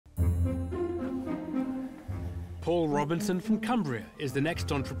Paul Robinson from Cumbria is the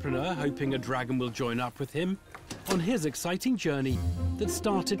next entrepreneur hoping a dragon will join up with him on his exciting journey that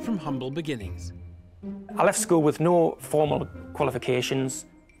started from humble beginnings. I left school with no formal qualifications,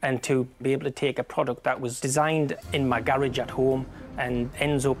 and to be able to take a product that was designed in my garage at home and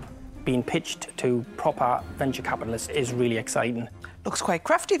ends up being pitched to proper venture capitalists is really exciting. Looks quite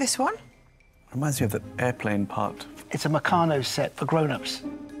crafty, this one. Reminds me of the airplane part. It's a Meccano set for grown-ups.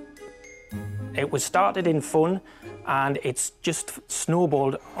 It was started in fun, and it's just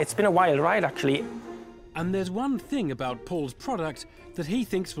snowballed. It's been a wild ride, actually. And there's one thing about Paul's product that he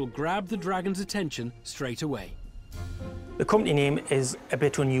thinks will grab the dragon's attention straight away. The company name is a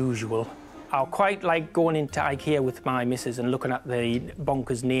bit unusual. I quite like going into IKEA with my missus and looking at the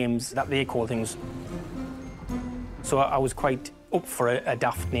bonkers names that they call things. So I was quite up for a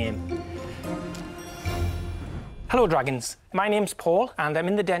daft name. Hello, dragons. My name's Paul, and I'm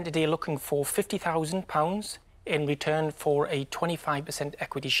in the den today looking for £50,000 in return for a 25%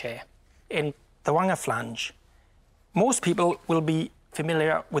 equity share in the Wanger Flange. Most people will be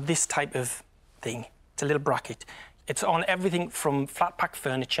familiar with this type of thing. It's a little bracket. It's on everything from flat-pack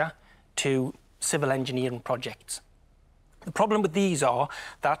furniture to civil engineering projects. The problem with these are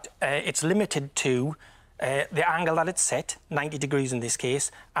that it's limited to the angle that it's set, 90 degrees in this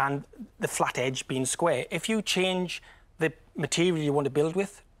case, and the flat edge being square. If you change the material you want to build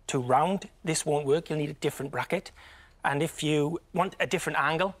with to round, this won't work. You'll need a different bracket. And if you want a different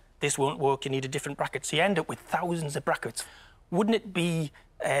angle, this won't work. You need a different bracket. So you end up with thousands of brackets. Wouldn't it be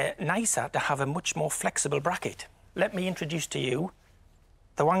nicer to have a much more flexible bracket? Let me introduce to you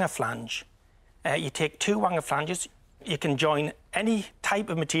the Wanger Flange. You take two Wanger Flanges. You can join any type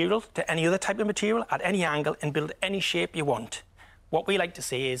of material to any other type of material at any angle and build any shape you want. What we like to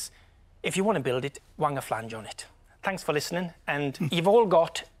say is, if you want to build it, Wanger Flange on it. Thanks for listening, and you've all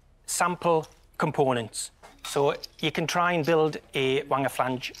got sample components, so you can try and build a Wanger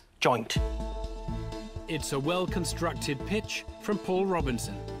Flange joint. It's a well-constructed pitch from Paul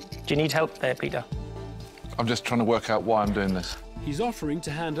Robinson. Do you need help there, Peter? I'm just trying to work out why I'm doing this. He's offering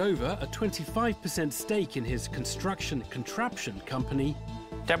to hand over a 25% stake in his construction contraption company.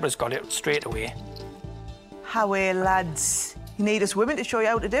 Deborah's got it straight away. How are lads? You need us women to show you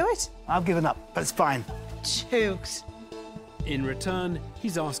how to do it? I've given up, but it's fine. Chooks. In return,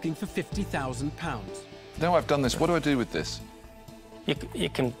 he's asking for £50,000. Now I've done this, what do I do with this? You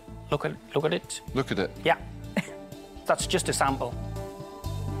can look at it. Look at it. Yeah. That's just a sample.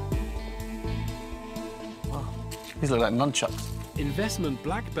 These look like nunchucks. Investment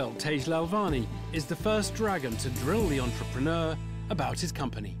black belt Tej Lalvani is the first dragon to drill the entrepreneur about his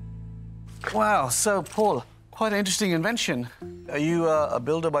company. Wow, so, Paul, quite an interesting invention. Are you a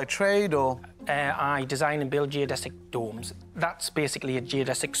builder by trade, or...? I design and build geodesic domes. That's basically a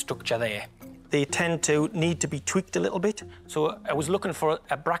geodesic structure there. They tend to need to be tweaked a little bit, so I was looking for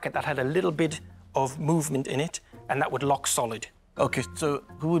a bracket that had a little bit of movement in it, and that would lock solid. OK, so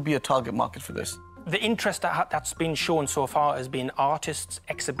who would be a target market for this? The interest that's been shown so far has been artists,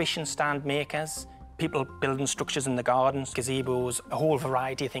 exhibition stand makers, people building structures in the gardens, gazebos, a whole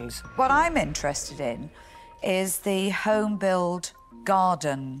variety of things. What I'm interested in is the home-build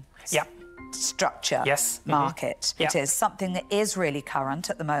garden structure market. It is something that is really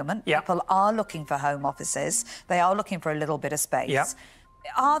current at the moment. People are looking for home offices. They are looking for a little bit of space.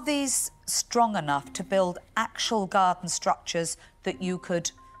 Are these strong enough to build actual garden structures that you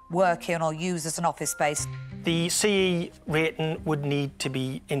could work in or use as an office space? The CE rating would need to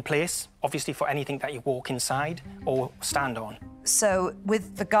be in place, obviously, for anything that you walk inside or stand on. So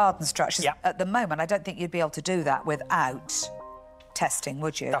with the garden structures, at the moment, I don't think you'd be able to do that without testing,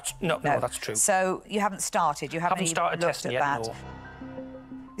 would you? No, that's true. So you haven't started, you haven't started looked testing at yet, that. no.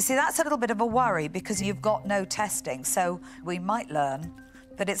 You see, that's a little bit of a worry because you've got no testing, so we might learn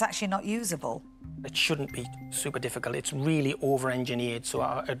that it's actually not usable. It shouldn't be super difficult. It's really over-engineered, so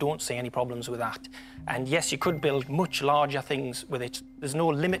I don't see any problems with that. And yes, you could build much larger things with it. There's no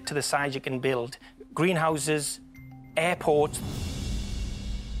limit to the size you can build. Greenhouses, airports.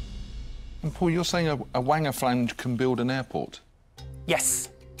 And Paul, you're saying a Wanger Flange can build an airport? Yes.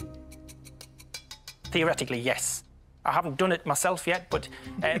 Theoretically, yes. I haven't done it myself yet, but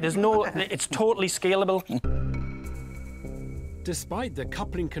it's totally scalable. Despite the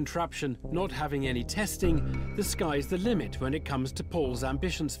coupling contraption not having any testing, the sky's the limit when it comes to Paul's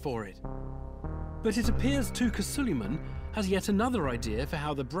ambitions for it. But it appears Tuka Suleiman has yet another idea for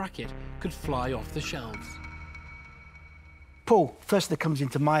how the bracket could fly off the shelves. Paul, first that comes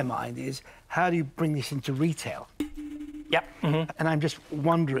into my mind is, how do you bring this into retail? And I'm just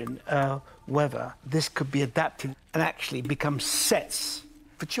wondering whether this could be adapted and actually become sets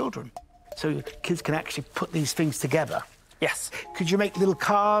for children. so kids can actually put these things together. Yes. Could you make little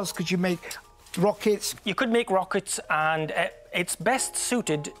cars? Could you make rockets? You could make rockets, and it's best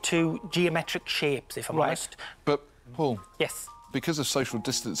suited to geometric shapes, if I'm honest. But, Paul... Yes? Because of social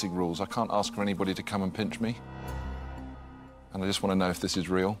distancing rules, I can't ask for anybody to come and pinch me. And I just want to know if this is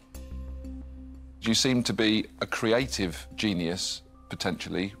real. You seem to be a creative genius,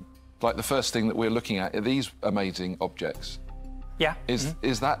 potentially. Like, the first thing that we're looking at are these amazing objects. Yeah.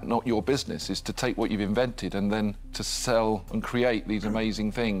 Is that not your business, is to take what you've invented and then to sell and create these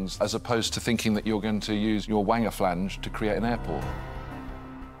amazing things, as opposed to thinking that you're going to use your Wanger Flange to create an airport?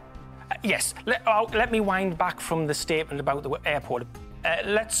 Yes. Let me wind back from the statement about the airport.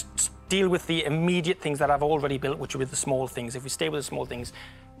 Let's deal with the immediate things that I've already built, which are with the small things. If we stay with the small things,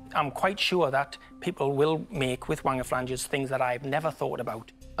 I'm quite sure that people will make with Wanger Flanges things that I've never thought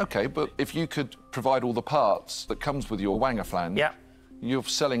about. OK, but if you could provide all the parts that comes with your Wanger Flange, yeah, you're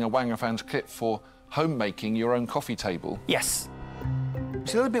selling a Wanger Flange kit for homemaking your own coffee table. Yes.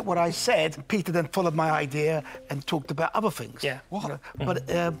 It's a little bit what I said. Peter then followed my idea and talked about other things. Yeah. What? You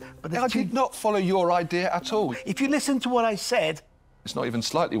know, but I did not follow your idea at all. If you listen to what I said... It's not even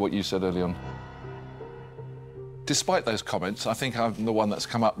slightly what you said early on. Despite those comments, I think I'm the one that's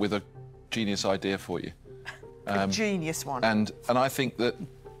come up with a genius idea for you. A genius one. And I think that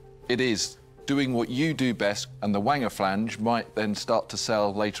it is doing what you do best, and the Wanger Flange might then start to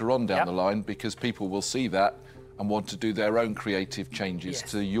sell later on down the line, because people will see that and want to do their own creative changes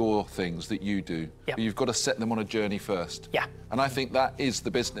to your things that you do. But you've got to set them on a journey first. Yeah. And I think that is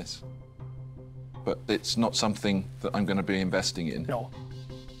the business. But it's not something that I'm going to be investing in. No.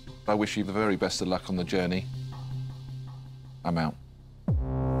 I wish you the very best of luck on the journey. I'm out.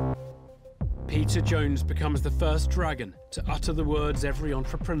 Peter Jones becomes the first dragon to utter the words every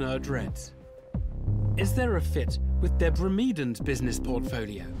entrepreneur dreads. Is there a fit with Deborah Meaden's business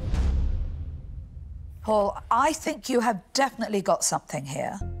portfolio? Paul, I think you have definitely got something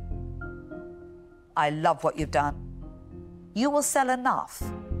here. I love what you've done. You will sell enough,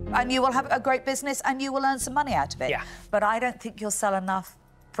 and you will have a great business, and you will earn some money out of it. Yeah. But I don't think you'll sell enough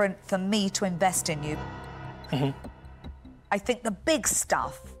for me to invest in you. I think the big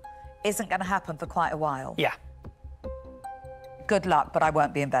stuff isn't going to happen for quite a while. Yeah. Good luck, but I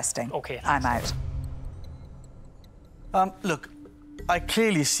won't be investing. OK. I'm out. Look, I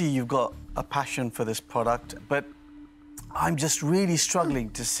clearly see you've got a passion for this product, but I'm just really struggling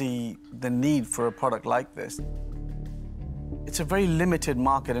to see the need for a product like this. It's a very limited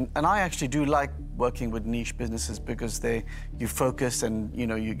market, and I actually do like working with niche businesses because you focus and, you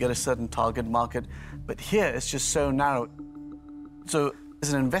know, you get a certain target market. But here, it's just so narrow. So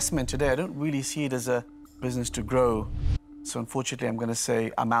as an investment today, I don't really see it as a business to grow. So unfortunately, I'm going to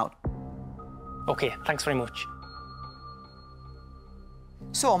say I'm out. OK, thanks very much.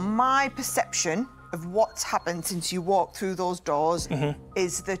 So my perception of what's happened since you walked through those doors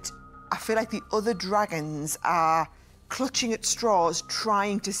is that I feel like the other dragons are clutching at straws,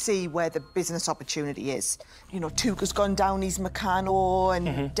 trying to see where the business opportunity is. You know, Tuka's gone down his Meccano,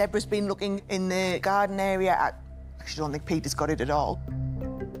 and Deborah's been looking in the garden area. I actually don't think Peter's got it at all.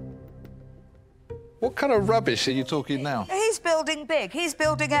 What kind of rubbish are you talking now? He's building big. He's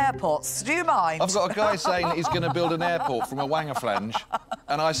building airports. Do you mind? I've got a guy saying that he's going to build an airport from a Wanger Flange,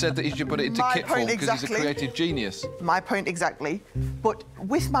 and I said that he should put it into kit form because he's a creative genius. My point exactly. But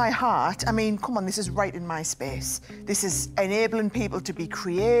with my heart, I mean, come on, this is right in my space. This is enabling people to be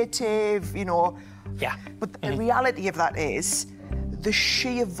creative, you know. Yeah. But the reality of that is the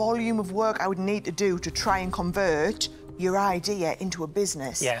sheer volume of work I would need to do to try and convert your idea into a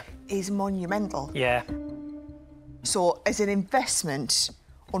business is monumental. Yeah. So as an investment,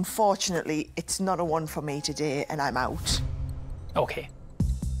 unfortunately, it's not a one for me today, and I'm out. OK.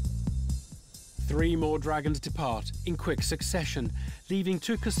 3 more dragons depart in quick succession, leaving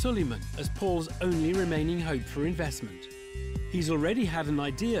Tuka Suleiman as Paul's only remaining hope for investment. He's already had an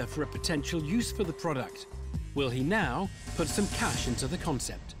idea for a potential use for the product. Will he now put some cash into the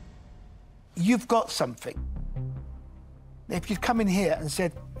concept? You've got something. If you'd come in here and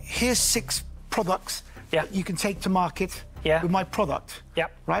said, here's 6 products that you can take to market with my product,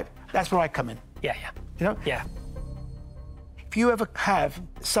 right? That's where I come in. Yeah. You know? Yeah. If you ever have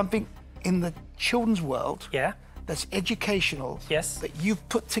something in the children's world Yeah. that's educational Yes. that you've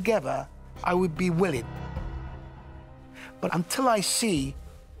put together, I would be willing. But until I see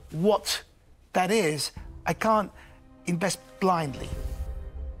what that is, I can't invest blindly.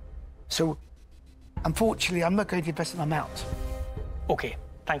 So, unfortunately, I'm not going to invest and I'm out. OK,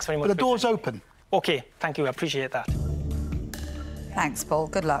 thanks very much. But the door's open. OK, thank you, I appreciate that. Thanks, Paul.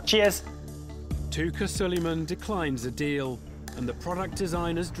 Good luck. Cheers. Tuka Suleiman declines a deal, and the product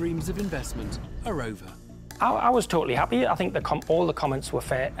designer's dreams of investment are over. I was totally happy. I think all the comments were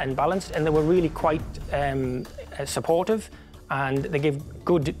fair and balanced, and they were really quite supportive, and they give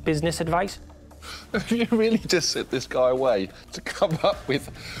good business advice. You really just sent this guy away to come up with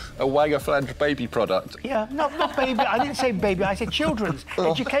a Wanger Flange baby product? Yeah, not baby. I didn't say baby, I said children's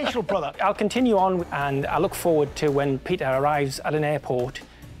educational product. I'll continue on, and I look forward to when Peter arrives at an airport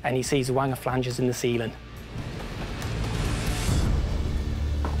and he sees Wanger flanges in the ceiling.